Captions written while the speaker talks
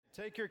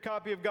Take your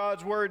copy of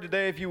God's Word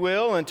today, if you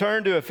will, and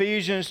turn to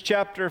Ephesians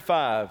chapter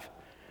 5.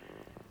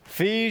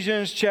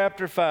 Ephesians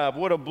chapter 5.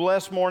 What a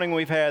blessed morning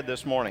we've had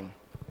this morning.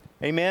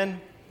 Amen.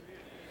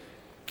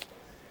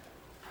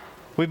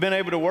 We've been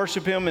able to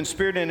worship Him in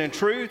spirit and in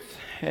truth,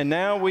 and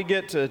now we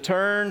get to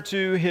turn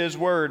to His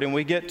Word, and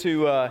we get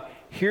to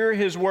hear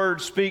His Word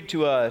speak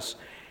to us.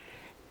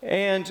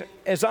 And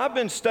as I've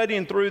been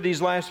studying through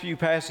these last few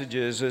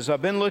passages, as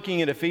I've been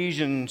looking at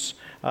Ephesians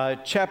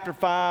chapter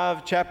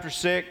 5, chapter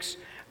 6,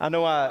 I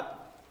know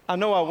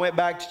I went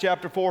back to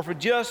chapter 4 for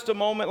just a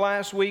moment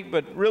last week,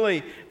 but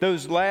really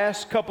those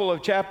last couple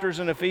of chapters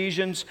in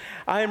Ephesians,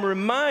 I am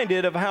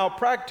reminded of how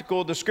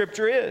practical the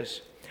Scripture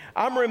is.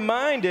 I'm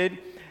reminded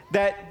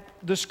that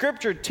the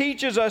Scripture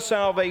teaches us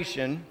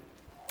salvation,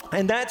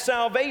 and that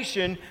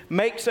salvation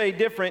makes a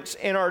difference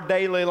in our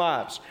daily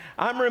lives.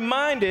 I'm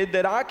reminded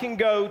that I can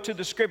go to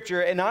the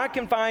Scripture and I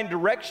can find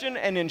direction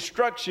and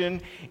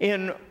instruction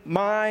in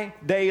my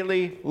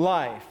daily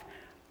life.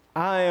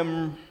 I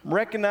am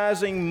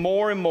recognizing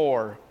more and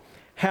more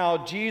how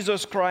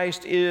Jesus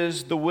Christ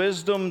is the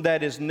wisdom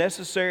that is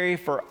necessary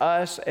for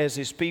us as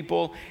His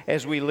people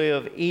as we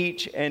live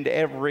each and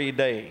every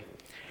day.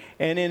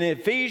 And in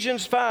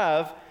Ephesians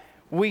 5,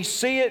 we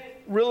see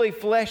it really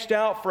fleshed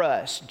out for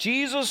us.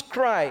 Jesus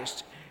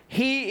Christ,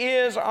 He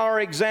is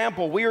our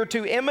example. We are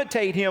to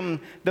imitate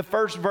Him, the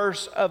first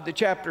verse of the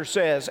chapter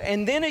says.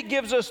 And then it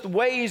gives us the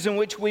ways in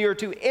which we are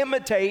to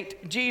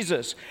imitate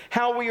Jesus,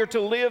 how we are to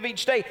live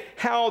each day,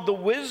 how the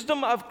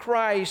wisdom of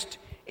Christ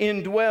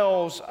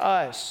indwells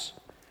us.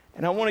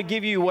 And I want to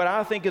give you what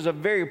I think is a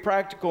very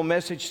practical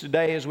message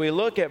today as we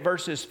look at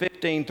verses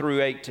 15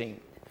 through 18.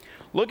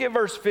 Look at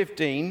verse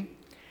 15.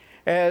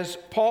 As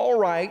Paul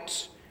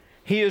writes,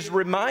 he has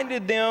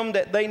reminded them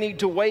that they need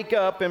to wake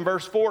up in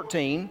verse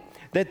 14,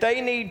 that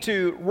they need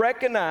to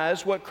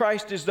recognize what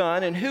Christ has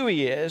done and who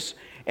He is.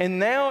 And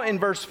now in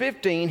verse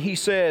 15, he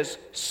says,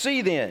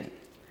 "See then,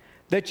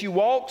 that you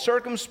walk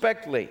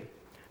circumspectly,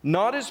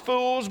 not as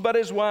fools, but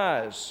as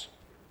wise,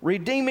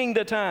 redeeming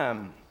the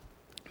time,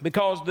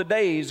 because the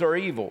days are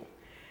evil.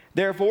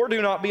 Therefore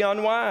do not be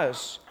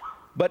unwise,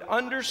 but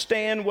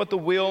understand what the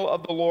will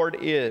of the Lord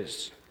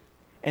is.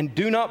 And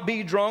do not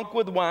be drunk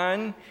with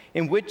wine,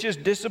 in which is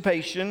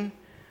dissipation,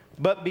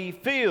 but be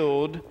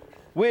filled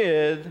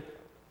with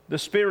the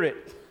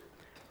Spirit."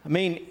 I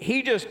mean,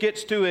 he just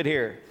gets to it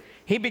here.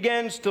 He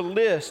begins to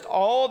list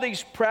all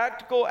these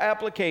practical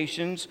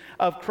applications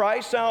of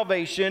Christ's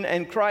salvation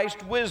and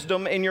Christ's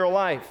wisdom in your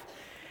life.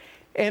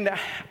 And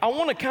I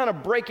want to kind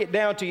of break it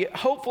down to you,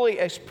 hopefully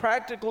as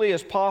practically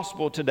as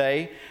possible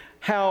today,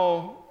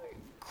 how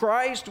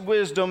Christ's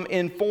wisdom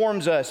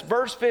informs us.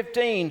 Verse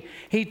 15,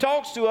 he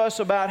talks to us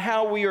about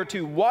how we are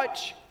to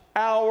watch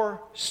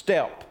our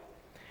step.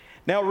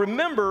 Now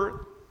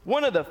remember,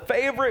 one of the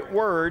favorite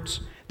words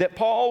that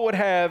Paul would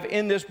have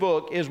in this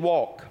book is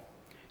walk.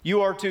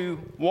 You are to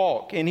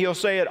walk. And he'll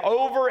say it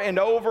over and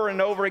over and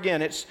over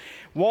again.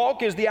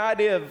 Walk is the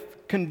idea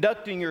of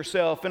conducting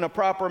yourself in a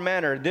proper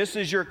manner. This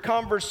is your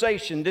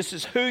conversation. This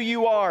is who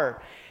you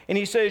are. And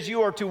he says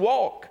you are to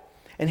walk.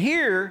 And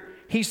here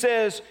he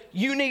says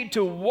you need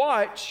to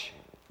watch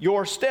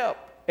your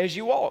step as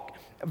you walk.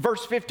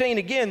 Verse 15,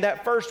 again,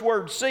 that first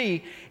word,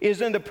 see,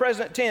 is in the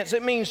present tense.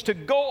 It means to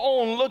go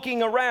on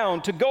looking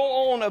around, to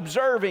go on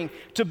observing,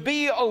 to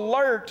be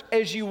alert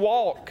as you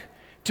walk,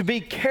 to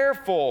be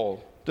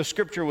careful, the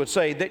Scripture would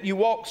say, that you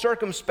walk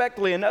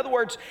circumspectly. In other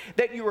words,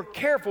 that you are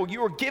careful,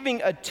 you are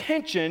giving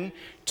attention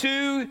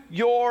to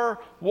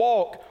your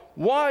walk.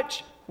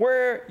 Watch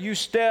where you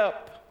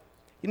step.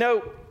 You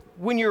know,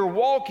 when you're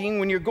walking,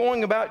 when you're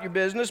going about your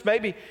business,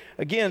 maybe,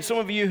 again, some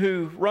of you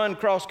who run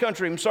cross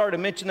country, I'm sorry to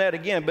mention that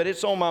again, but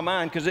it's on my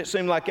mind because it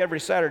seemed like every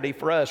Saturday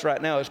for us right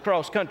now is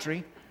cross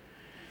country.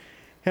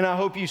 And I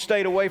hope you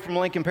stayed away from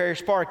Lincoln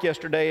Parish Park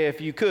yesterday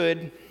if you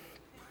could,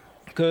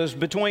 because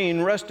between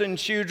Ruston,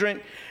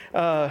 Shudrint,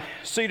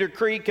 Cedar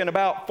Creek, and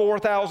about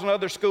 4,000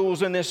 other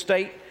schools in this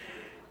state,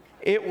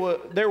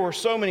 there were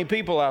so many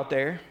people out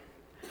there.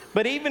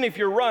 But even if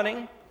you're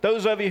running,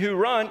 those of you who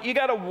run, you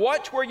got to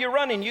watch where you're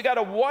running. You got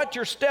to watch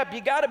your step. You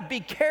got to be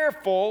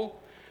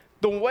careful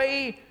the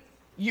way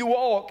you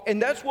walk.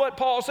 And that's what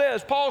Paul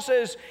says. Paul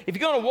says, if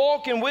you're going to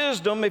walk in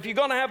wisdom, if you're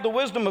going to have the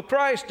wisdom of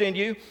Christ in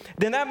you,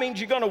 then that means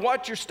you're going to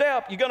watch your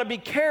step. You're going to be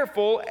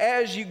careful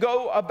as you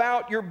go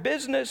about your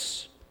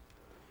business.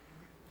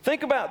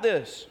 Think about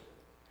this.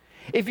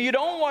 If you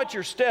don't watch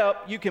your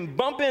step, you can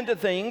bump into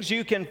things.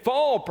 You can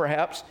fall,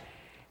 perhaps.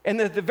 And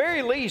at the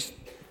very least,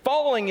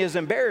 falling is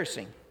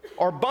embarrassing.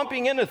 Or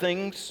bumping into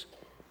things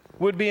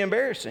would be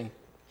embarrassing.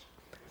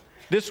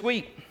 This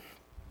week,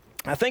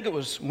 I think it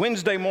was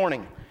Wednesday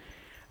morning,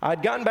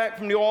 I'd gotten back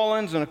from New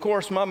Orleans, and of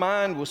course my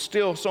mind was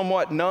still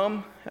somewhat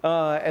numb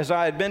as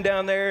I had been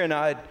down there and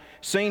I'd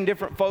seen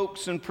different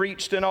folks and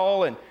preached and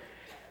all. And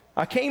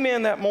I came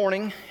in that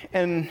morning,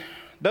 and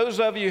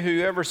those of you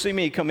who ever see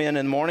me come in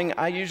the morning,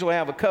 I usually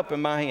have a cup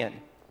in my hand,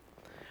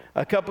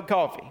 a cup of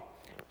coffee.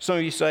 Some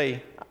of you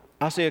say,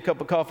 I see a cup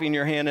of coffee in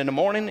your hand in the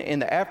morning, in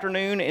the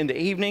afternoon, in the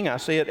evening. I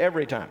see it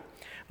every time.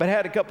 but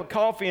had a cup of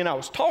coffee and I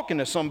was talking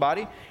to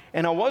somebody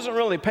and I wasn't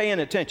really paying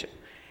attention.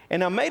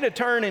 And I made a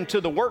turn into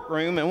the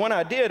workroom, and when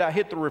I did, I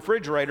hit the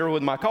refrigerator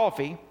with my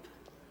coffee.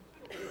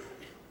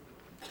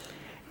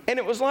 And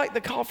it was like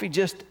the coffee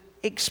just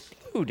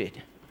exploded.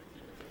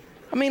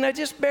 I mean, I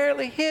just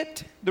barely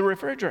hit the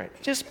refrigerator,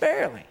 just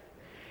barely.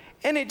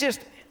 And it just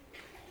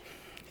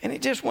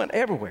went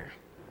everywhere.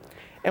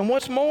 And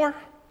what's more,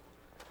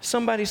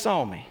 somebody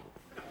saw me.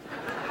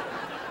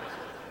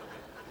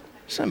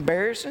 It's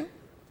embarrassing.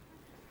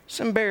 It's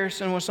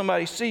embarrassing when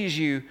somebody sees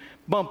you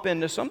bump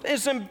into something.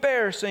 It's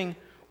embarrassing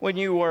when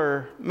you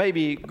were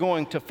maybe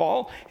going to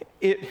fall.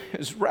 It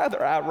is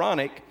rather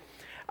ironic.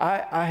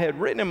 I had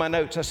written in my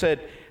notes, I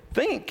said,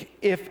 think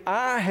if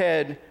I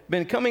had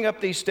been coming up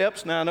these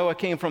steps. Now, I know I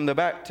came from the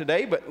back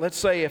today, but let's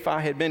say if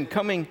I had been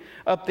coming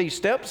up these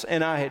steps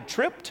and I had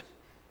tripped.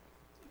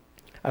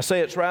 I say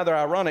it's rather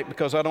ironic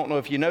because I don't know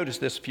if you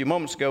noticed this a few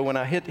moments ago. When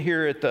I hit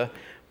here at the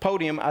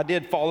podium, I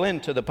did fall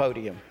into the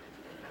podium.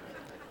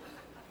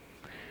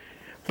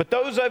 But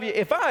those of you,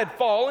 if I had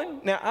fallen,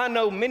 now I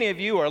know many of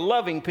you are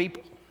loving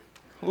people.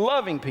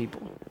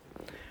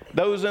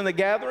 Those in the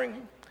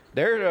gathering,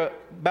 there are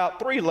about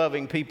 3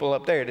 loving people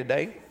up there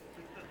today.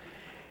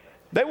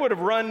 They would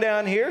have run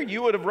down here.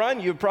 You would have run.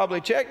 You'd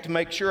probably check to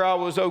make sure I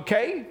was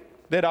okay,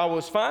 that I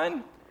was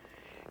fine.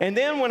 And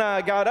then when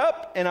I got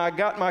up and I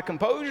got my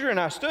composure and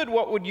I stood,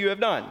 what would you have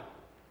done?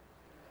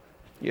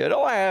 You'd have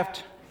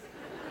laughed.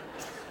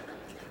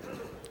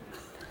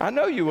 I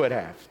know you would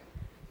have.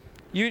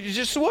 You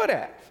just would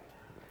have.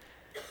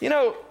 You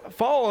know,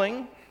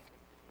 falling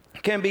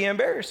can be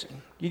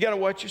embarrassing. You got to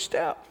watch your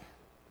step.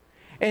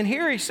 And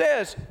here he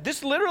says, this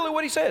is literally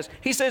what he says.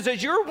 He says,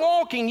 as you're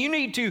walking, you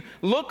need to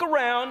look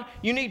around,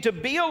 you need to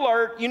be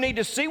alert, you need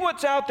to see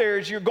what's out there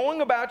as you're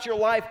going about your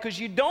life, because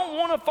you don't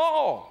want to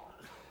fall.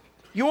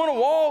 You want to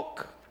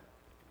walk.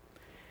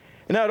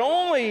 And not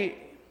only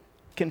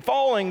can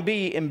falling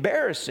be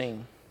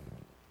embarrassing,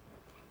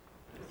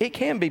 it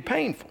can be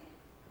painful.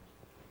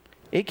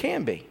 It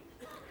can be.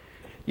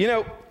 You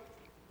know,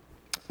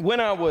 when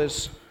I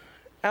was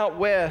out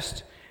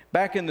west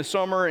back in the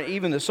summer and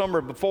even the summer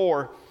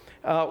before,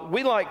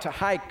 we like to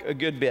hike a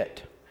good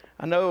bit.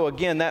 I know,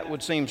 again, that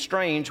would seem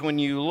strange when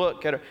you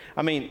look at,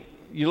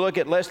 you look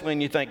at Leslie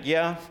and you think,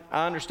 yeah,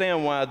 I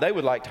understand why they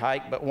would like to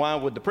hike, but why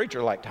would the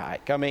preacher like to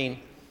hike?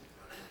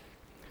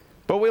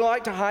 But we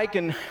like to hike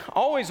and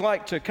always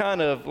like to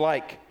kind of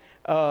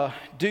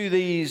do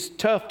these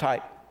tough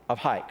type of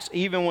hikes,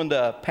 even when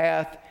the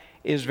path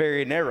is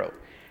very narrow.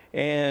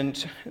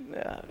 And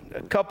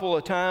a couple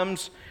of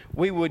times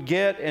we would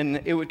get,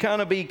 and it would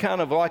be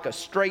like a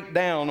straight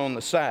down on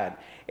the side.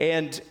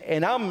 And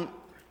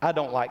I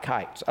don't like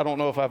heights. I don't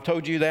know if I've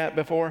told you that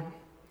before.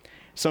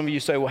 Some of you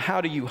say, well,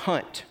 how do you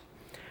hunt?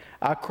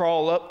 I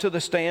crawl up to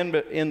the stand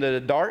in the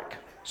dark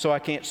so I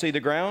can't see the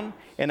ground,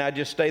 and I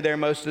just stay there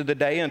most of the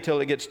day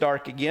until it gets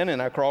dark again,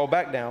 and I crawl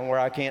back down where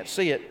I can't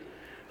see it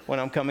when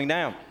I'm coming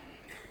down.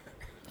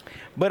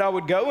 But I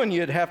would go and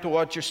you'd have to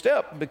watch your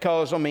step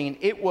because,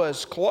 it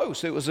was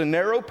close. It was a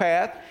narrow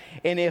path.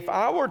 And if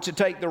I were to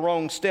take the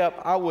wrong step,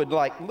 I would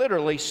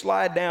literally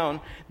slide down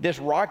this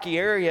rocky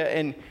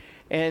area.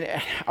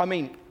 And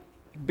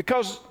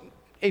because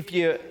if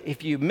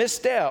you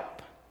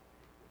misstep,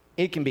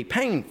 it can be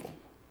painful.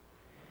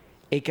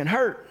 It can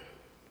hurt.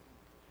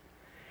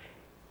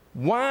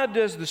 Why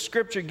does the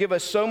scripture give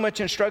us so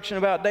much instruction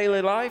about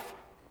daily life?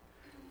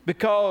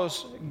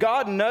 Because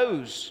God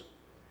knows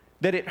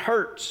that it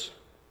hurts.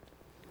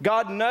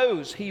 God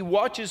knows. He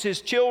watches His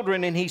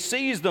children and He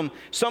sees them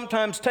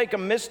sometimes take a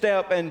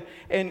misstep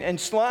and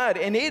slide,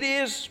 and it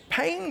is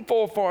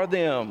painful for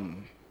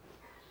them.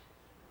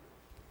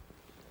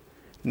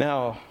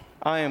 Now,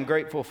 I am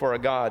grateful for a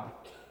God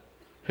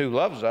who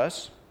loves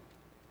us.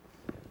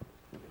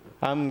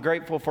 I'm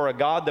grateful for a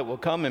God that will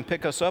come and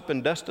pick us up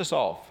and dust us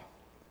off.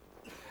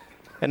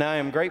 And I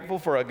am grateful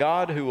for a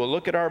God who will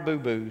look at our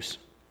boo-boos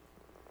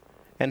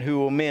and who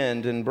will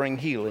mend and bring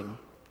healing.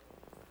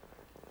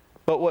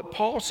 But what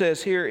Paul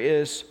says here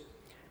is,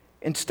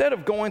 instead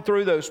of going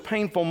through those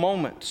painful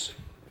moments,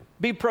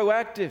 be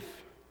proactive.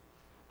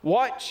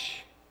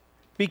 Watch.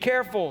 Be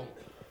careful.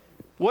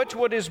 Watch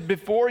what is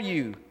before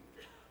you.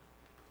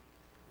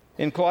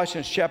 In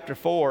Colossians chapter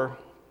 4,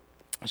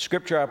 a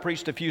scripture I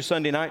preached a few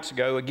Sunday nights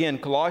ago. Again,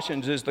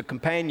 Colossians is the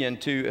companion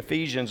to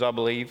Ephesians, I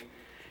believe.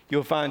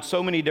 You'll find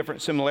so many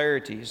different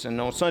similarities. And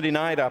on Sunday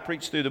night, I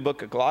preached through the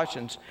book of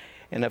Colossians.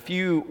 And a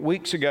few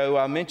weeks ago,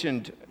 I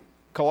mentioned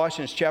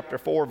Colossians chapter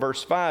 4,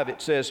 verse 5,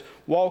 it says,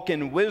 walk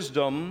in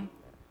wisdom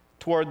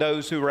toward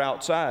those who are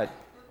outside.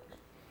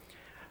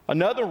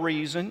 Another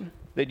reason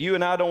that you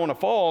and I don't want to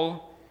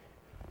fall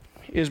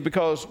is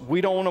because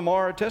we don't want to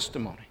mar our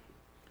testimony.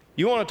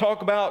 You want to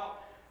talk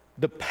about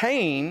the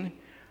pain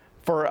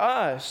for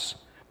us,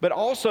 but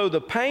also the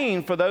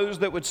pain for those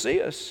that would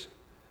see us.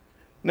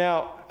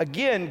 Now,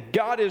 again,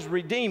 God is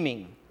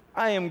redeeming.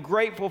 I am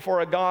grateful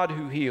for a God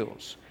who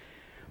heals.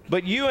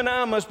 But you and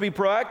I must be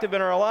proactive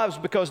in our lives,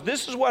 because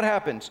this is what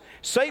happens.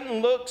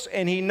 Satan looks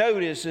and he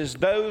notices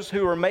those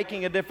who are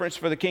making a difference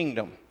for the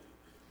kingdom.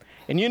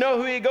 And you know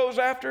who he goes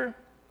after?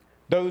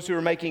 Those who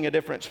are making a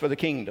difference for the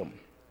kingdom.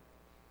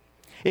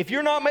 If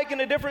you're not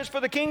making a difference for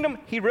the kingdom,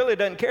 he really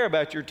doesn't care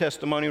about your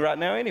testimony right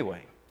now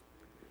anyway.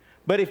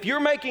 But if you're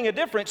making a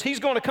difference,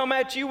 he's going to come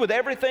at you with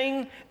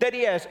everything that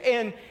he has.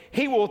 And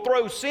he will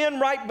throw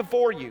sin right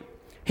before you.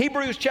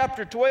 Hebrews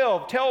chapter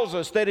 12 tells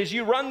us that as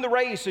you run the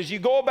race, as you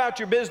go about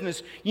your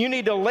business, you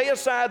need to lay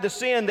aside the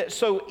sin that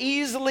so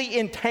easily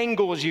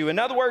entangles you. In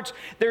other words,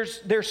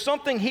 there's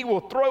something he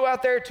will throw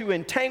out there to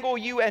entangle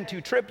you and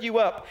to trip you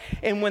up.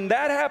 And when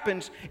that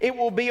happens, it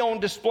will be on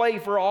display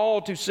for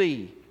all to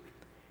see.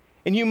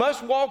 And you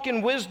must walk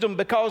in wisdom,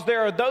 because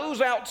there are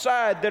those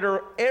outside that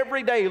are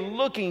every day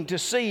looking to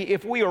see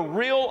if we are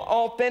real,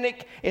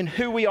 authentic in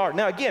who we are.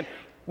 Now again,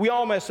 we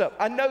all mess up.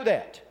 I know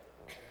that.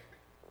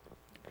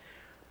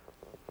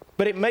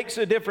 But it makes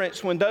a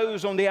difference when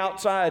those on the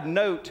outside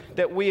note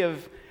that we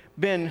have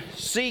been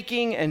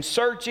seeking and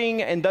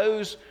searching, and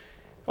those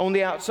on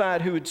the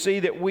outside who would see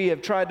that we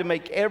have tried to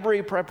make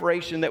every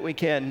preparation that we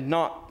can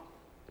not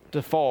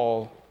to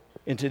fall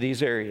into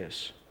these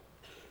areas.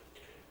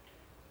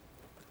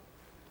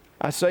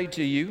 I say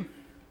to you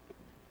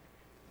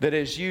that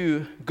as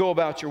you go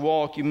about your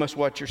walk, you must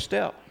watch your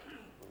step.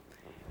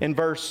 In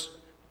verse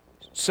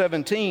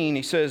 17,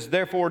 he says,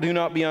 "Therefore do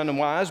not be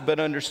unwise, but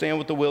understand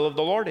what the will of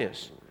the Lord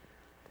is."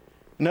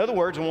 In other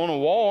words, I want to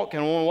walk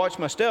and I want to watch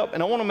my step,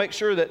 and I want to make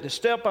sure that the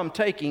step I'm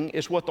taking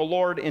is what the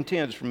Lord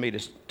intends for me to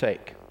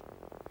take.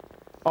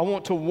 I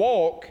want to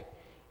walk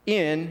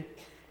in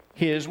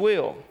His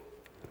will.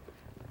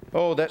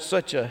 Oh, that's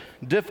such a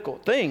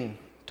difficult thing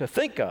to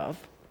think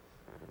of,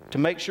 to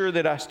make sure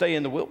that I stay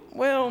in the will.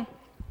 Well,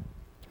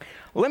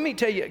 let me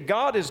tell you,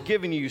 God has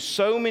given you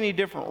so many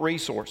different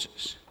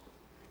resources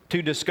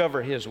to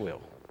discover His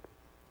will.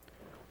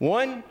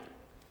 One,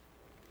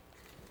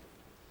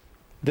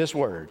 this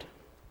word.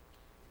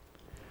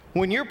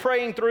 When you're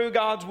praying through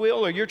God's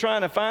will or you're trying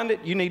to find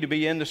it, you need to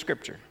be in the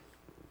Scripture.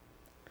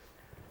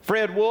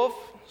 Fred Wolf,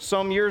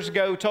 some years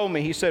ago, told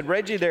me, he said,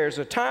 "Reggie, there's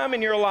a time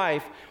in your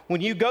life when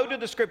you go to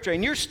the Scripture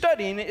and you're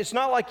studying it. It's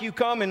not like you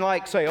come and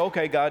like say,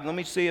 okay, God, let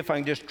me see if I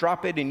can just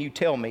drop it and you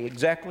tell me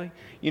exactly.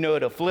 You know,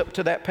 it'll flip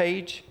to that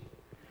page."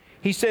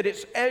 He said,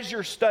 it's as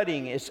you're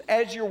studying, it's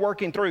as you're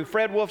working through.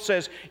 Fred Wolf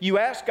says, you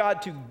ask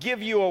God to give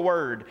you a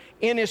word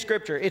in His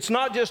Scripture. It's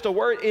not just a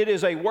word, it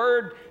is a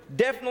word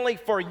definitely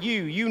for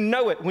you. You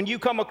know it. When you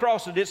come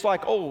across it, it's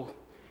like, oh,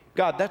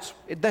 God,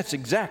 that's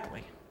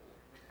exactly.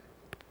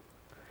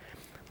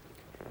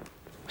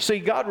 See,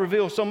 God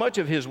reveals so much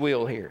of His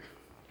will here.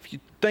 If you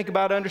think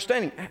about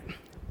understanding,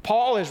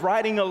 Paul is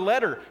writing a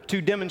letter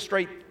to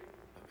demonstrate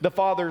the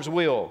Father's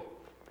will.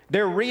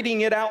 They're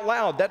reading it out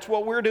loud. That's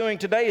what we're doing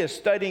today, is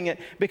studying it,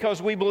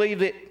 because we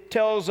believe it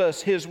tells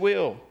us His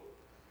will.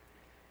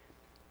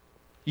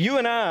 You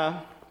and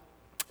I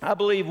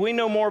believe we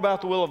know more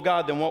about the will of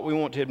God than what we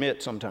want to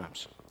admit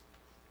sometimes.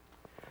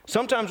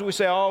 Sometimes we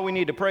say, oh, we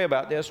need to pray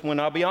about this, when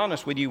I'll be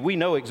honest with you, we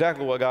know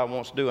exactly what God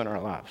wants to do in our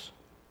lives.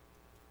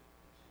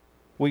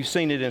 We've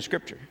seen it in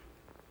Scripture.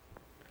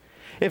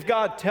 If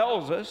God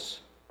tells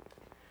us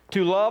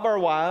to love our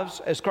wives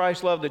as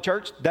Christ loved the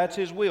church, that's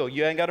His will.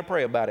 You ain't got to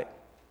pray about it.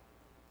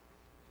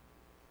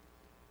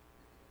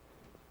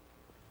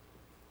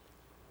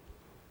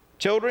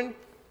 Children,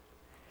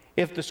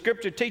 if the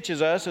Scripture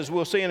teaches us, as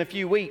we'll see in a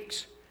few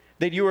weeks,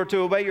 that you are to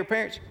obey your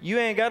parents, you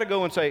ain't got to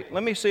go and say,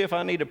 let me see if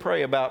I need to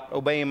pray about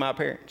obeying my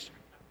parents.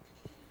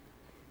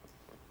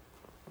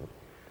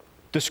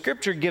 The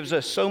Scripture gives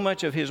us so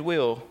much of His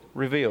will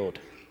revealed.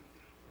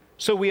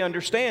 So we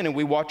understand and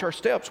we watch our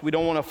steps. We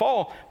don't want to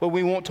fall, but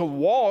we want to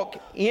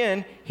walk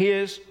in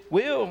His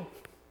will.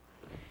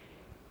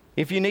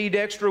 If you need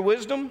extra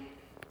wisdom,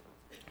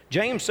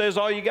 James says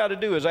all you got to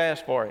do is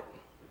ask for it.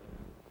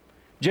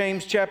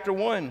 James chapter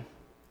 1,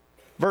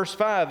 verse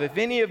 5, if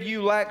any of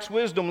you lacks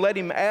wisdom, let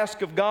him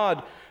ask of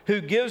God, who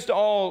gives to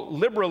all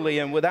liberally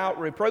and without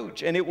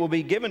reproach, and it will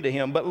be given to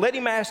him. But let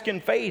him ask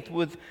in faith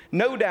with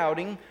no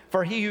doubting,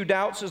 for he who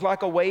doubts is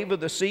like a wave of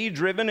the sea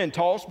driven and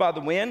tossed by the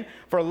wind.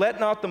 For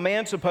let not the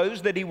man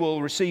suppose that he will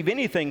receive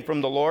anything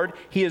from the Lord.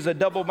 He is a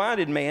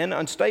double-minded man,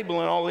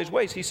 unstable in all his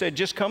ways. He said,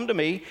 just come to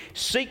me,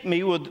 seek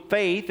me with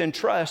faith and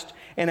trust,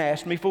 and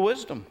ask me for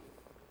wisdom.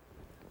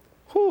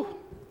 Whew.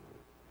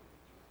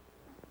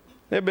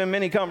 There have been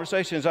many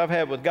conversations I've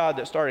had with God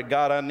that started,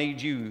 God, I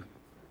need you.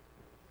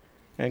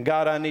 And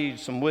God, I need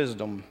some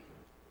wisdom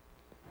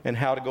in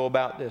how to go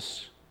about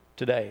this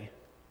today.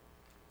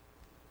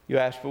 You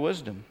ask for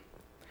wisdom.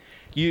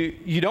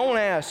 You don't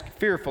ask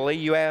fearfully,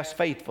 you ask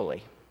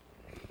faithfully.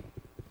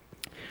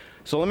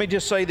 So let me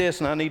just say this,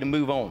 and I need to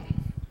move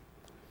on.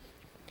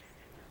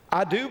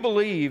 I do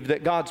believe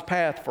that God's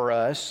path for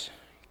us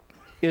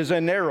is a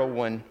narrow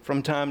one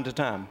from time to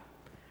time,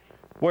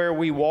 where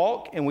we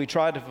walk and we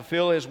try to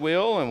fulfill His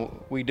will, and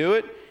we do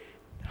it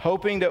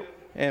hoping that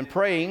and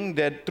praying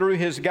that through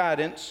His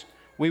guidance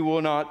we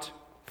will not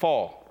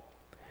fall.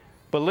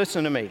 But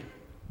listen to me.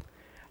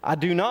 I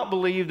do not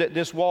believe that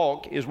this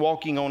walk is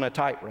walking on a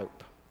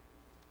tightrope.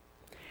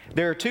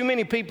 There are too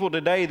many people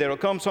today that will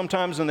come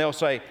sometimes and they'll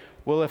say,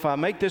 well, if I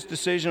make this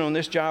decision on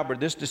this job or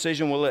this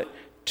decision, will it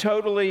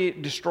totally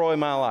destroy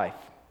my life?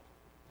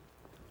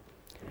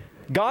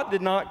 God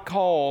did not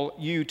call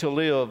you to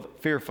live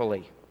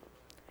fearfully.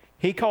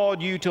 He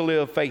called you to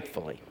live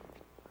faithfully.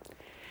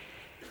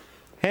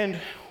 And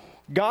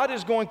God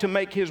is going to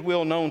make His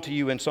will known to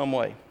you in some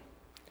way.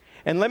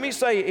 And let me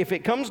say, if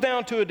it comes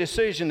down to a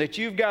decision that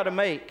you've got to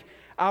make,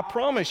 I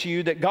promise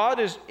you that God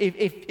is,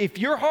 if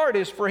your heart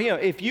is for Him,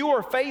 if you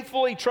are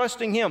faithfully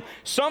trusting Him,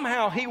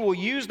 somehow He will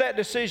use that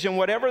decision,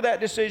 whatever that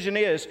decision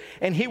is,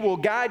 and He will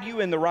guide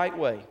you in the right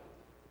way.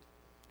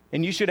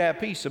 And you should have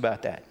peace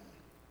about that.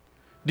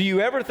 Do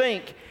you ever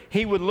think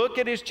He would look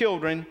at His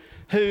children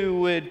who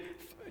would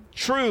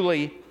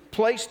truly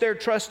place their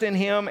trust in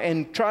Him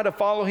and try to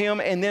follow Him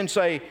and then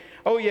say,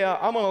 oh yeah,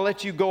 I'm going to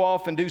let you go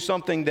off and do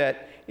something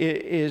that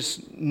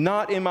is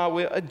not in my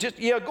will.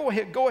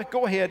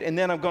 Go ahead, and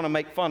then I'm going to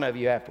make fun of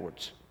you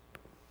afterwards.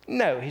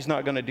 No, He's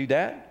not going to do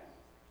that.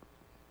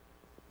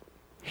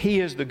 He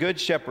is the good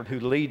shepherd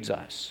who leads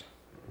us.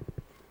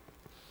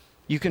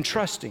 You can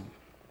trust Him.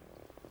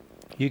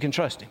 You can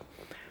trust Him.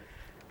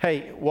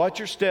 Hey, watch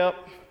your step.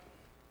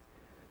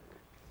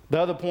 The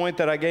other point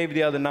that I gave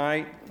the other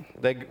night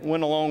that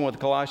went along with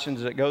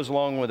Colossians, that goes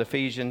along with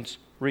Ephesians,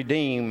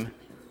 redeem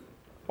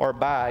or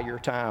buy your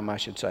time, I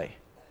should say.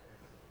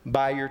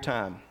 Buy your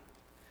time.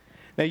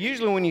 Now,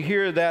 usually when you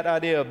hear that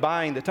idea of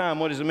buying the time,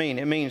 what does it mean?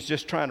 It means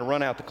just trying to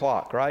run out the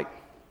clock, right?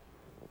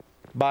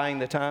 Buying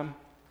the time.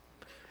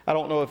 I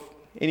don't know if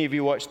any of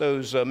you watched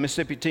those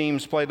Mississippi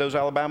teams play those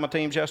Alabama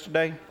teams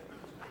yesterday.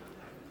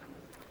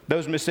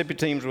 Those Mississippi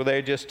teams were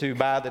there just to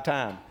buy the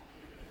time.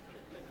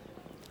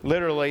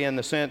 Literally in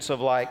the sense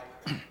of like,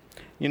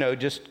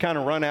 just kind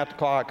of run out the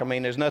clock. I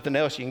mean, there's nothing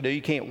else you can do.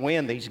 You can't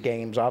win these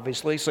games,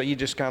 obviously, so you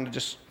just kind of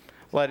just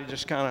let it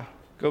just kind of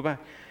go by.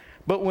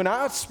 But when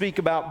I speak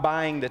about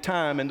buying the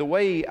time, and the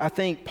way I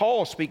think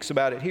Paul speaks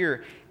about it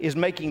here is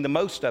making the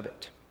most of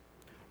it.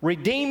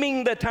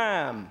 Redeeming the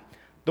time.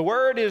 The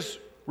word is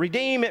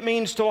redeem. It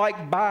means to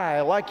like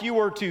buy, like you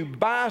were to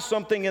buy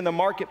something in the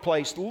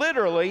marketplace.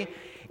 Literally,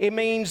 it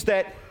means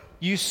that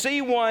you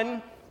see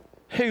one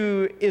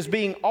who is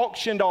being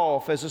auctioned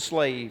off as a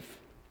slave,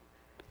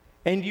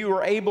 and you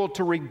are able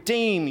to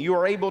redeem, you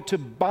are able to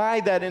buy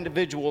that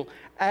individual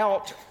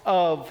out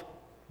of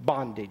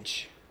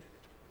bondage.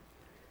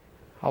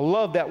 I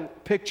love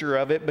that picture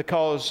of it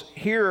because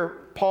here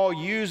Paul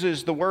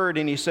uses the word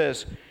and he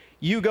says,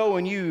 you go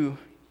and you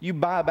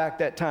buy back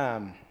that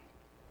time.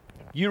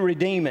 You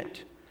redeem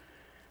it.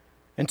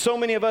 And so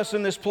many of us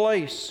in this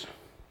place,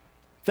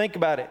 think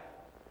about it,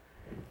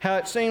 how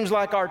it seems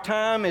like our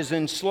time is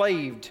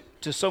enslaved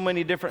to so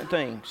many different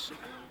things.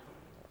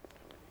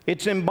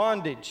 It's in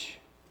bondage.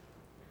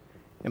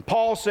 And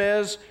Paul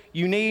says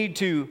you need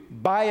to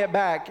buy it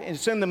back. And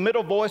it's in the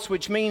middle voice,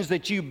 which means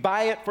that you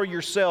buy it for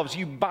yourselves.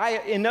 You buy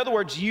it. In other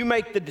words, you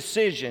make the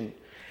decision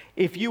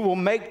if you will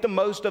make the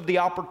most of the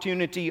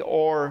opportunity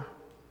or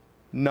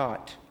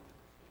not.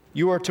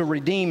 You are to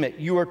redeem it.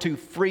 You are to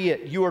free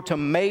it. You are to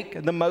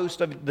make the most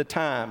of the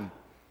time.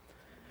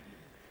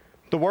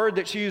 The word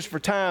that's used for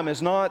time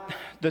is not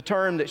the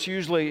term that's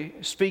usually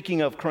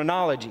speaking of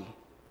chronology.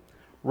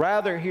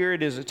 Rather, here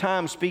it is a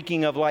time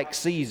speaking of like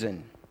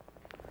season.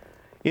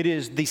 It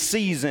is the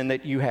season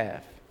that you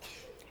have.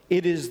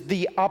 It is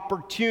the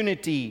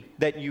opportunity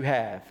that you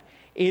have.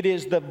 It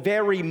is the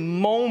very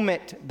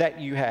moment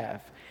that you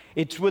have.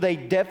 It's with a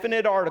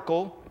definite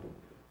article,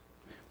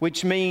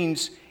 which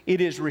means it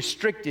is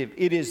restrictive.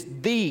 It is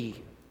the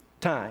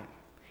time.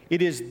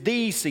 It is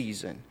the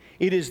season.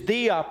 It is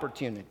the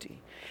opportunity.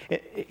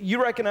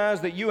 You recognize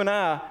that you and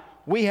I,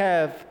 we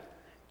have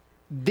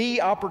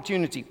the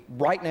opportunity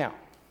right now.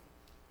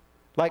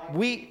 Like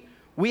we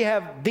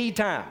have the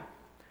time.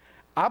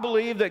 I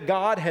believe that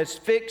God has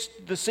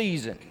fixed the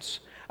seasons.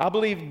 I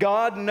believe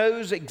God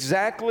knows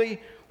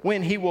exactly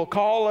when He will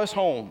call us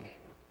home.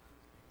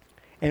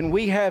 And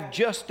we have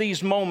just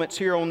these moments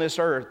here on this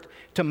earth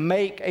to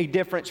make a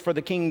difference for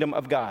the kingdom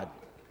of God.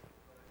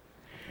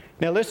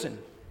 Now listen.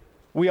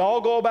 We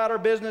all go about our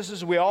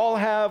businesses. We all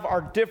have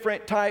our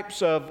different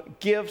types of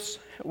gifts.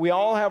 We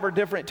all have our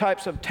different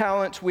types of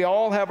talents. We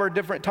all have our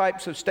different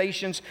types of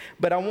stations.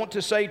 But I want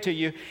to say to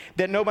you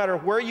that no matter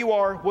where you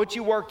are, what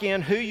you work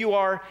in, who you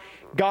are,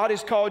 God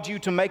has called you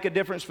to make a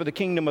difference for the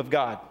kingdom of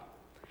God.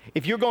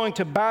 If you're going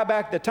to buy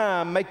back the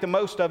time, make the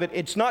most of it,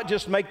 it's not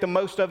just make the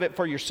most of it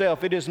for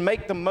yourself. It is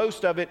make the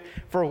most of it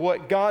for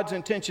what God's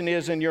intention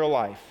is in your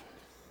life.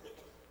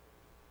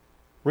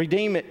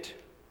 Redeem it.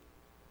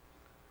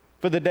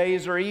 For the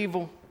days are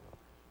evil.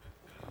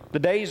 The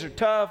days are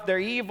tough. They're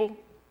evil.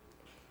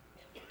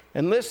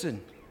 And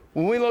listen,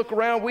 when we look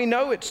around, we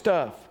know it's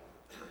tough.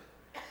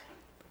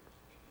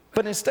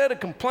 But instead of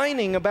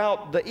complaining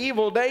about the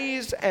evil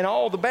days and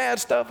all the bad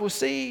stuff we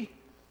see,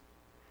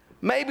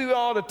 maybe we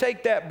ought to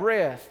take that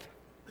breath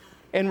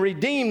and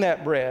redeem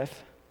that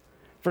breath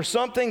for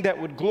something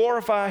that would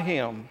glorify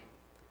Him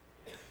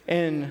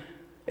and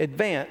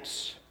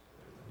advance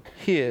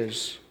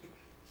His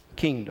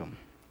kingdom.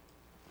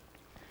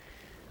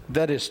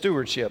 That is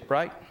stewardship,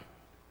 right?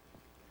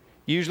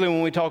 Usually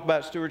when we talk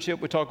about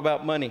stewardship, we talk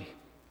about money.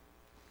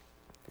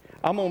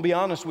 I'm going to be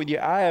honest with you,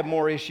 I have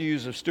more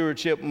issues of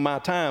stewardship in my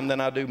time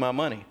than I do my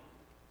money.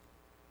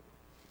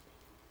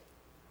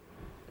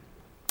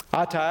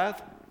 I tithe.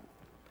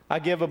 I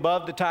give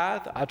above the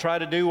tithe. I try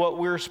to do what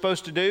we're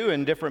supposed to do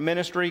in different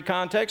ministry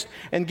contexts.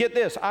 And get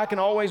this, I can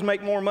always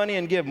make more money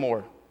and give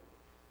more.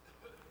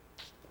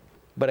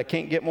 But I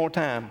can't get more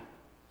time.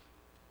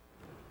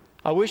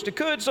 I wished I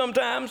could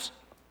sometimes.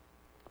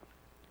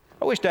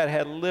 I wished I'd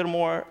had a little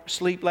more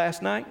sleep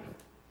last night.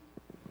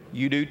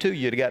 You do too.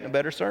 You'd have gotten a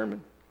better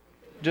sermon.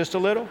 Just a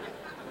little.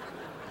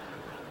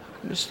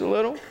 Just a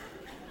little.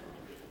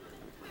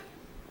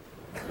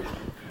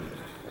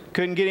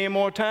 Couldn't get any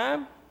more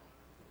time.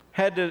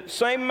 Had the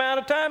same amount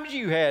of time as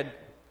you had.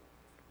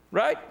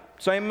 Right?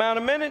 Same amount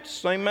of minutes,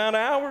 same amount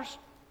of hours.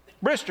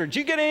 Brister, did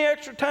you get any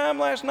extra time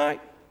last night?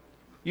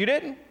 You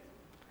didn't?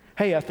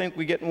 Hey, I think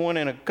we're getting one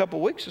in a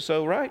couple weeks or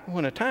so, right?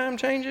 When the time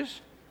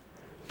changes.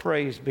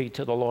 Praise be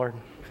to the Lord.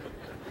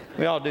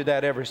 We all do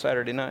that every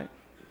Saturday night.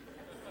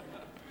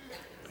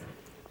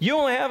 You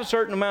only have a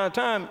certain amount of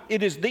time.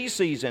 It is the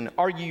season.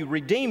 Are you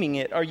redeeming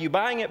it? Are you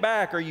buying it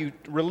back? Are you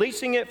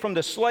releasing it from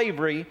the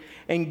slavery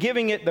and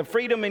giving it the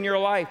freedom in your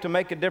life to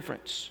make a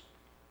difference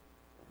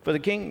for the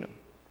kingdom?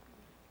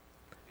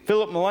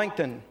 Philip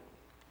Melanchthon,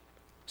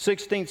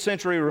 16th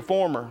century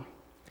reformer,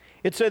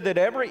 it said that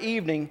every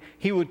evening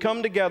he would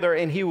come together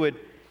and he would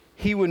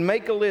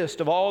make a list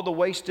of all the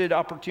wasted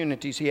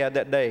opportunities he had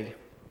that day.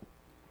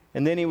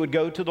 And then he would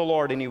go to the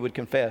Lord and he would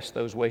confess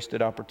those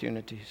wasted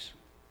opportunities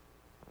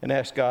and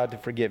ask God to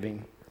forgive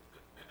him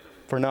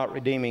for not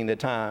redeeming the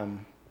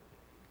time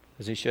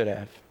as he should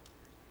have.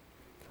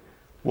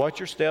 Watch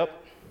your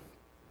step.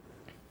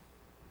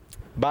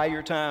 Buy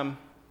your time.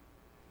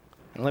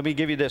 And let me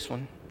give you this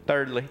one.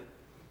 Thirdly,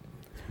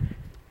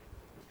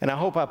 and I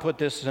hope I put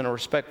this in a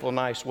respectful,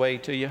 nice way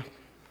to you.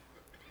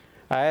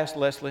 I asked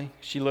Leslie.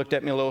 She looked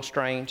at me a little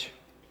strange.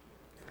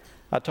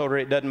 I told her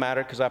it doesn't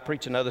matter because I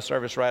preach another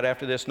service right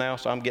after this now,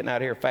 so I'm getting out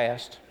of here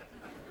fast.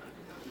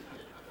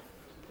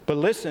 But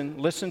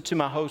listen to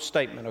my host's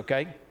statement,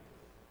 okay?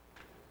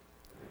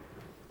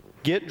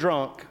 Get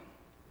drunk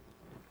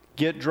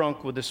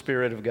with the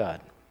Spirit of God.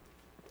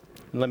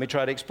 And let me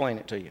try to explain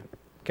it to you,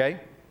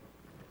 okay?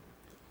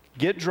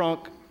 Get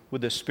drunk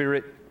with the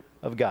Spirit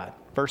of God.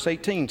 Verse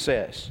 18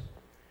 says,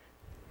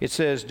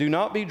 do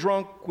not be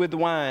drunk with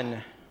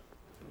wine,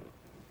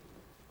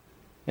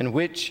 in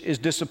which is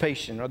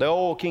dissipation. Or the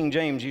old King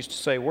James used to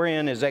say,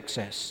 wherein is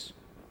excess.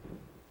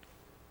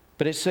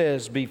 But it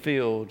says, be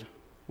filled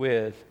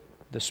with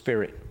the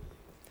Spirit.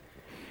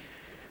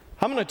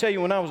 I'm going to tell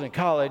you, when I was in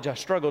college, I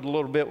struggled a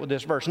little bit with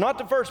this verse. Not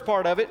the first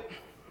part of it,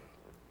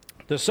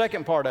 the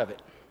second part of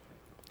it.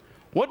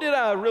 What did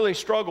I really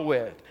struggle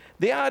with?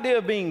 The idea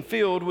of being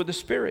filled with the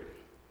Spirit.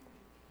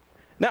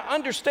 Now,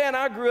 understand,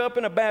 I grew up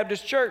in a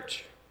Baptist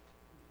church.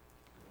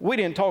 We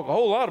didn't talk a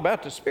whole lot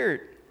about the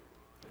Spirit.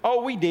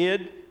 Oh, we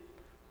did,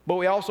 but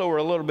we also were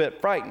a little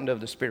bit frightened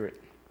of the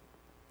Spirit.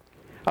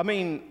 I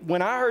mean,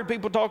 when I heard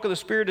people talk of the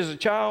Spirit as a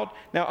child,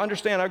 now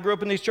understand, I grew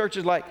up in these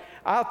churches like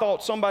I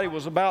thought somebody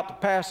was about to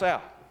pass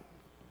out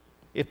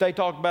if they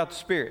talked about the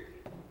Spirit.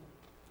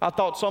 I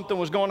thought something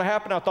was going to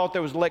happen. I thought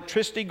there was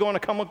electricity going to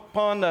come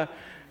upon the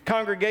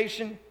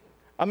congregation.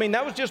 I mean,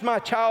 that was just my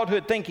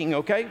childhood thinking,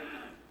 okay?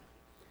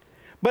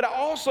 But I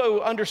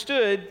also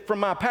understood from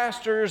my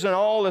pastors and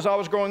all as I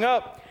was growing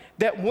up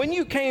that when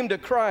you came to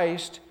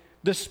Christ,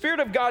 the Spirit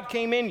of God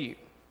came in you.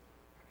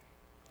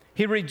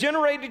 He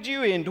regenerated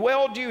you, He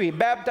indwelled you, He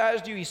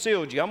baptized you, He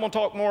sealed you. I'm going to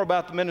talk more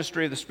about the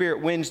ministry of the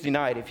Spirit Wednesday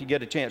night if you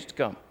get a chance to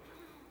come.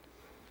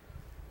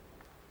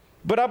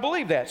 But I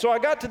believe that. So I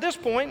got to this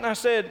point and I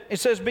said, it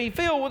says be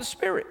filled with the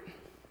Spirit.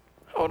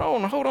 Hold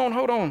on.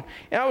 And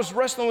I was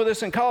wrestling with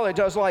this in college.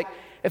 I was like,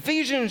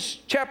 Ephesians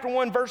chapter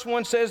 1 verse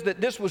 1 says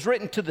that this was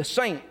written to the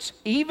saints.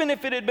 Even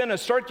if it had been a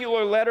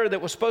circular letter that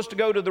was supposed to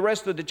go to the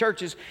rest of the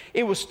churches,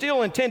 it was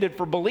still intended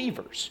for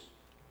believers.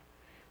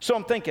 So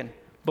I'm thinking,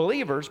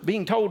 believers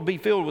being told to be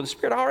filled with the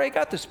Spirit. I already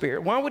got the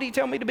Spirit. Why would He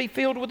tell me to be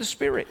filled with the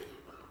Spirit?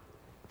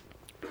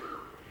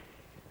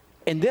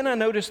 And then I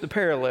noticed the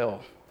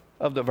parallel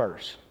of the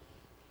verse.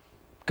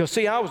 Because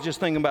see, I was just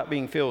thinking about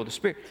being filled with the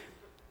Spirit.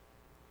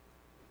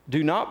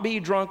 Do not be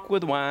drunk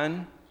with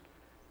wine,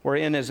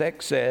 wherein is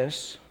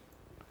excess,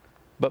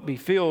 but be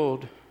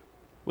filled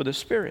with the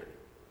Spirit.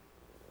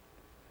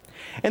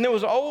 And there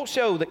was an old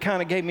show that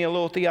kind of gave me a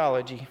little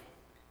theology.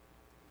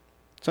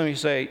 Some of you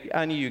say,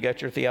 I knew you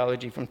got your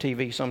theology from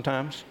TV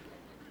sometimes.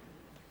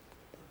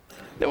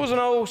 There was an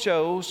old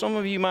show, some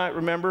of you might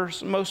remember,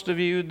 most of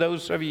you,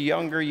 those of you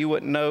younger, you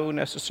wouldn't know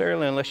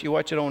necessarily unless you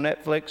watch it on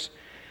Netflix.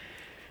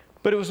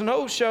 But it was an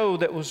old show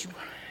that was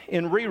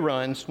in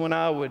reruns when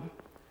I would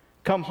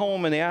come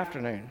home in the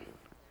afternoon.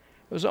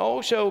 It was an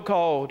old show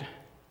called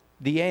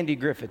The Andy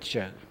Griffith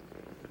Show.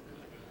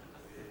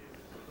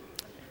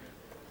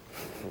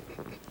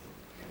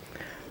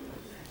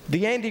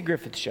 The Andy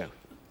Griffith Show.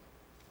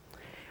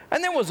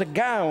 And there was a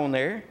guy on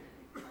there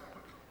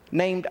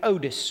named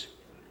Otis.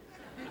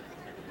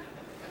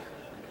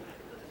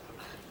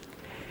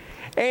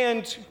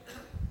 And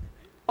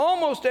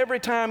almost every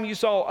time you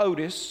saw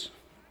Otis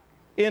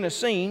in a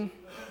scene,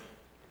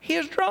 he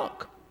was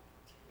drunk,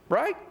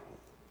 right?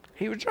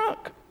 He was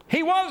drunk.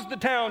 He was the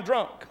town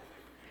drunk.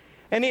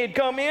 And he'd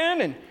come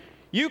in and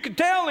you could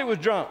tell he was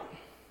drunk.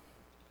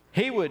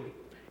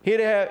 He'd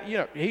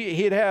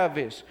have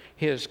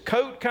his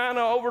coat kind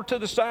of over to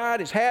the side.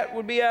 His hat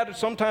would be out.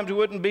 Sometimes it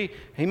wouldn't be.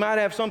 He might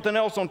have something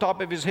else on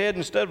top of his head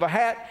instead of a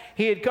hat.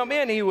 He'd come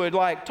in. He would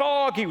like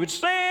talk. He would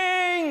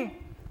sing.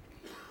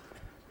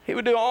 He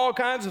would do all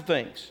kinds of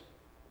things.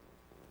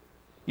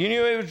 You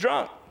knew he was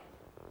drunk.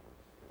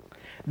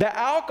 The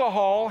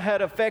alcohol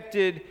had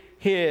affected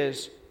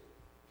his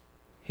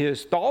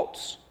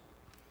thoughts,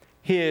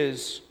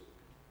 his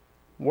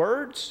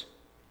words,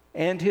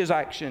 and his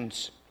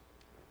actions.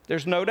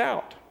 There's no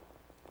doubt.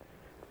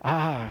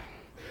 And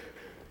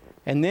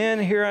then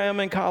here I am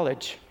in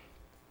college,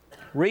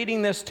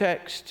 reading this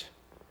text,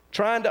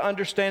 trying to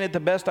understand it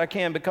the best I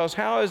can, because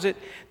how is it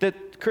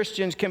that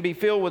Christians can be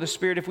filled with the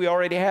Spirit if we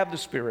already have the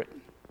Spirit?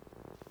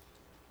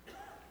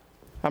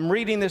 I'm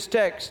reading this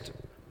text.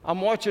 I'm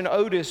watching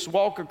Otis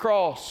walk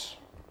across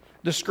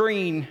the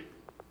screen,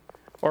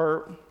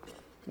 or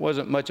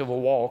wasn't much of a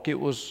walk, it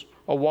was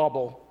a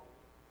wobble.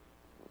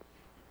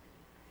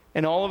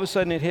 And all of a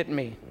sudden it hit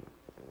me.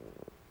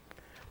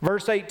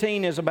 Verse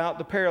 18 is about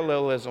the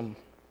parallelism.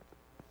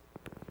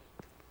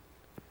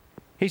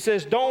 He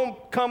says,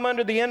 don't come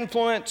under the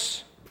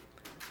influence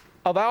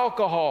of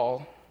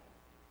alcohol,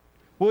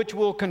 which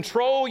will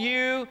control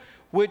you,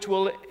 which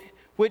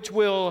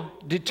will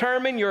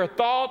determine your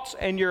thoughts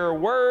and your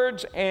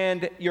words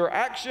and your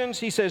actions.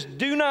 He says,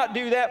 do not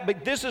do that,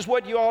 but this is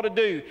what you ought to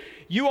do.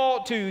 You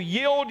ought to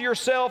yield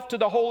yourself to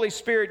the Holy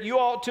Spirit. You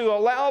ought to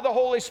allow the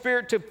Holy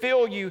Spirit to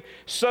fill you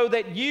so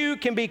that you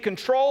can be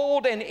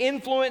controlled and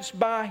influenced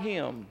by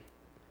Him.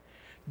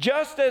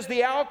 Just as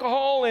the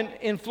alcohol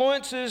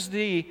influences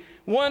the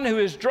one who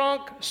is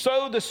drunk,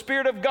 so the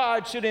Spirit of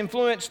God should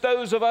influence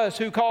those of us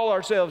who call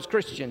ourselves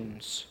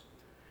Christians.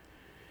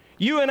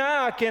 You and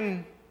I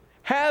can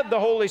have the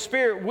Holy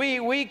Spirit.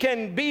 We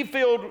can be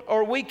filled,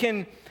 or we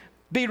can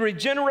be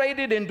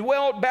regenerated and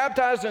dwelt,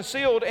 baptized and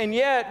sealed, and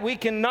yet we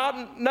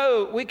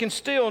can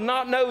still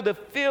not know the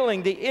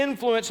feeling, the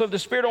influence of the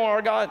Spirit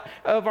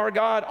of our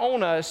God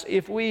on us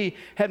if we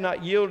have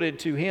not yielded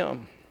to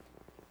Him.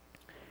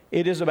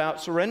 It is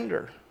about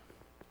surrender.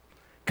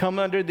 Come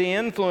under the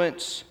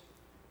influence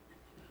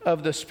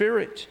of the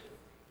Spirit.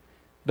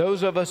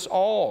 Those of us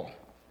all.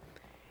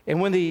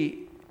 And when the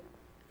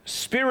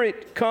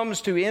Spirit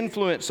comes to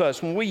influence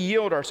us, when we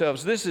yield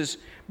ourselves, this is,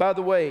 by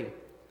the way,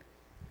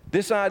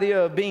 this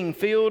idea of being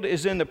filled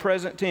is in the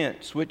present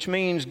tense, which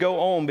means go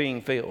on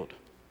being filled.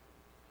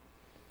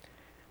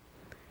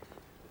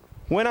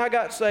 When I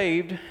got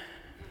saved,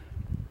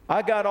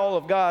 I got all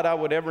of God I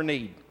would ever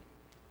need.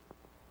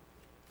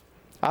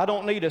 I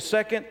don't need a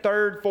second,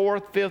 third,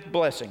 fourth, fifth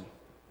blessing.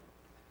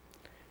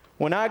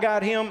 When I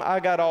got Him,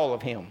 I got all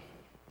of Him.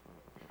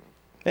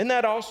 Isn't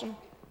that awesome?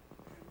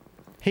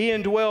 He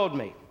indwelled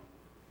me.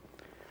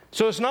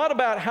 So it's not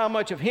about how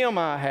much of Him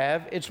I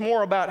have, it's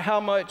more about how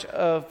much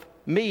of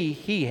me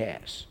He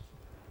has.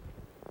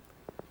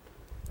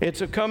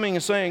 It's a coming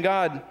and saying,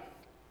 God,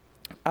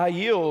 I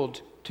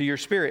yield to your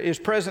Spirit. It's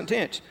present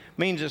tense,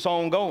 means it's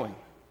ongoing.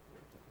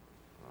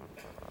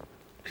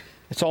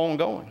 It's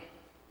ongoing.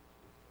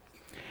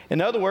 In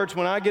other words,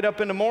 when I get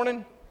up in the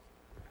morning,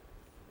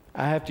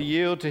 I have to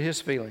yield to His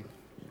feeling,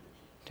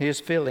 to His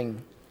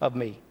feeling of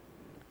me.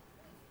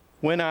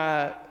 When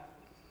I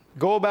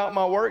go about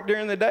my work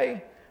during the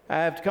day, I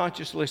have to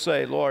consciously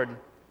say, Lord,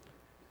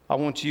 I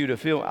want you to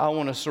feel, I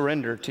want to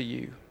surrender to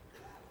you.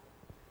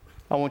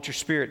 I want your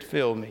Spirit to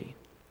fill me.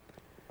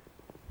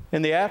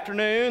 In the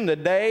afternoon, the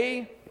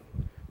day,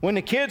 when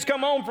the kids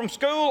come home from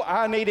school,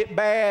 I need it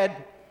bad.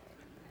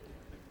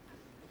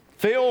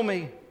 Fill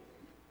me.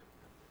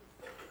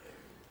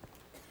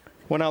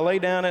 When I lay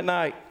down at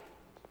night,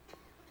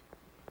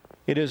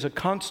 it is a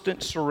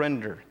constant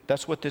surrender.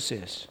 That's what this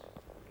is.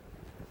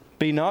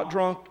 Be not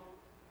drunk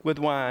with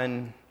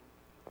wine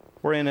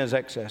wherein is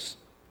excess,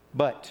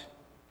 but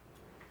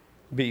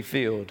be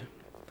filled.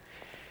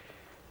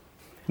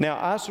 Now,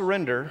 I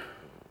surrender,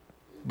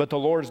 but the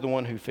Lord's the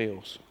one who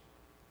fills.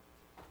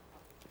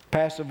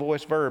 Passive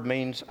voice verb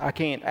means I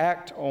can't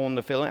act on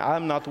the filling.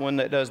 I'm not the one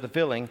that does the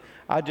filling.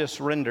 I just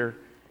surrender,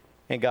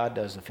 and God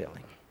does the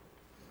filling.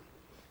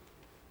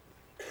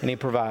 And He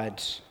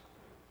provides.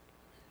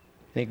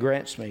 And He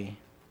grants me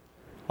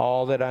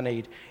all that I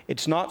need.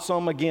 It's not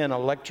some, again,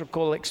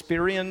 electrical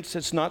experience.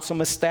 It's not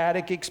some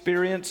ecstatic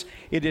experience.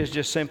 It is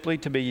just simply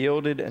to be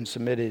yielded and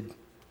submitted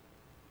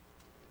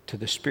to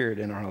the Spirit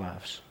in our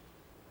lives.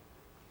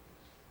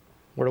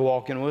 We're to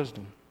walk in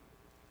wisdom.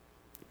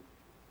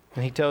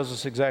 And He tells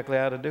us exactly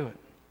how to do it.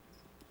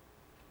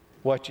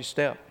 Watch your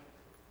step.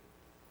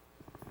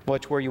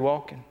 Watch where you're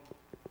walking.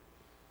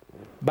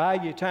 Buy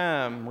your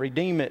time.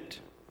 Redeem it.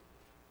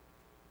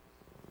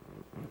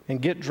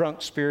 And get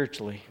drunk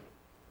spiritually.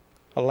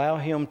 Allow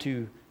Him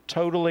to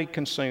totally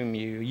consume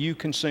you. You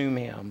consume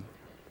Him.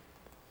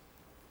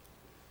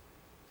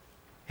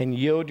 and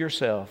yield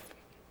yourself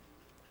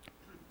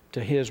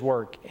to His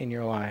work in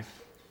your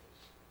life.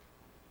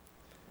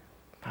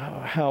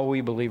 How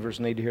we believers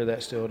need to hear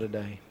that still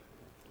today.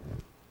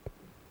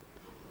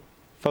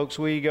 Folks,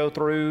 we go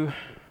through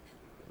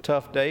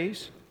tough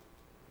days.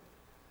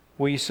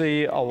 We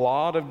see a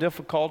lot of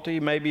difficulty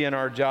maybe in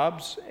our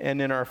jobs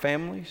and in our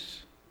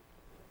families.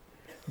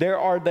 There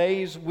are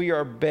days we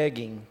are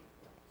begging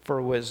for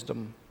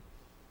wisdom.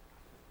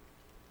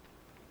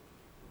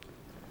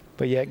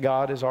 But yet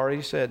God has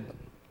already said,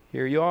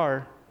 here you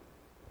are.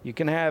 You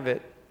can have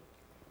it.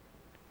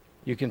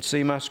 You can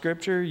see my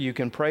scripture. You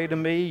can pray to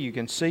me. You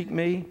can seek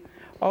me.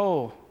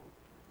 Oh,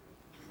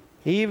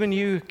 even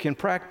you can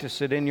practice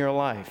it in your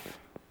life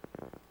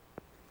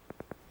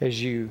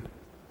as you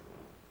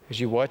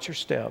watch your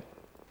step,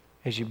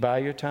 as you buy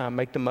your time,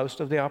 make the most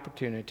of the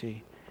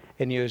opportunity,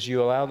 and as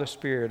you allow the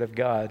Spirit of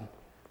God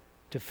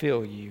to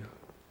fill you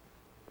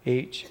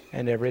each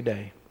and every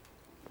day.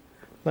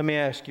 Let me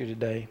ask you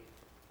today,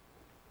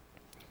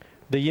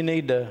 do you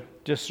need to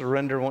just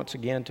surrender once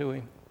again to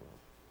Him?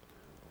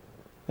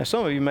 Now,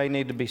 some of you may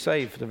need to be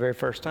saved for the very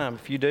first time.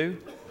 If you do,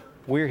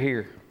 we're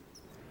here.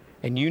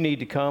 And you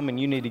need to come and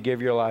you need to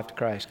give your life to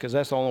Christ, because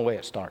that's the only way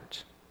it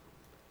starts.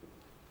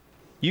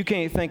 You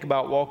can't think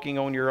about walking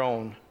on your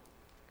own.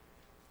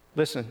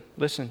 Listen.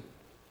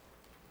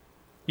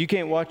 You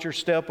can't watch your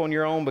step on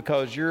your own,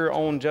 because your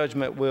own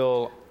judgment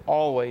will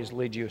always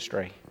lead you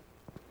astray.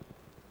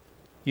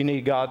 You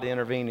need God to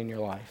intervene in your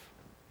life.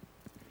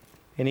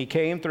 And He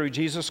came through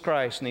Jesus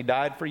Christ, and He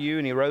died for you,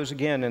 and He rose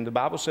again. And the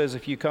Bible says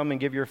if you come and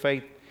give your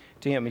faith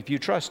to Him, if you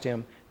trust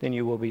Him, then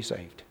you will be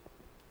saved.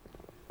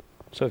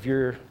 So if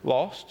you're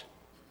lost,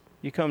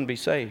 you come and be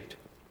saved.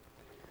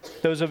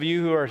 Those of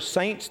you who are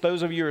saints,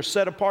 those of you who are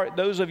set apart,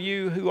 those of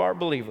you who are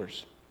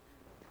believers,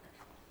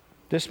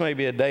 this may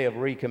be a day of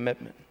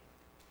recommitment,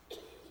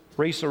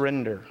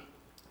 resurrender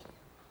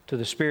to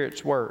the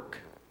Spirit's work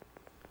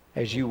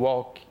as you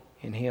walk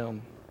in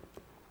Him.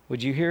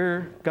 Would you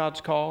hear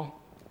God's call?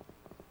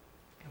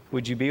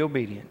 Would you be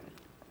obedient?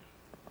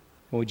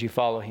 Or would you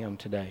follow Him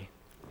today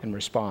and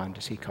respond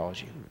as He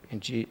calls you?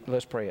 And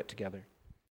let's pray it together.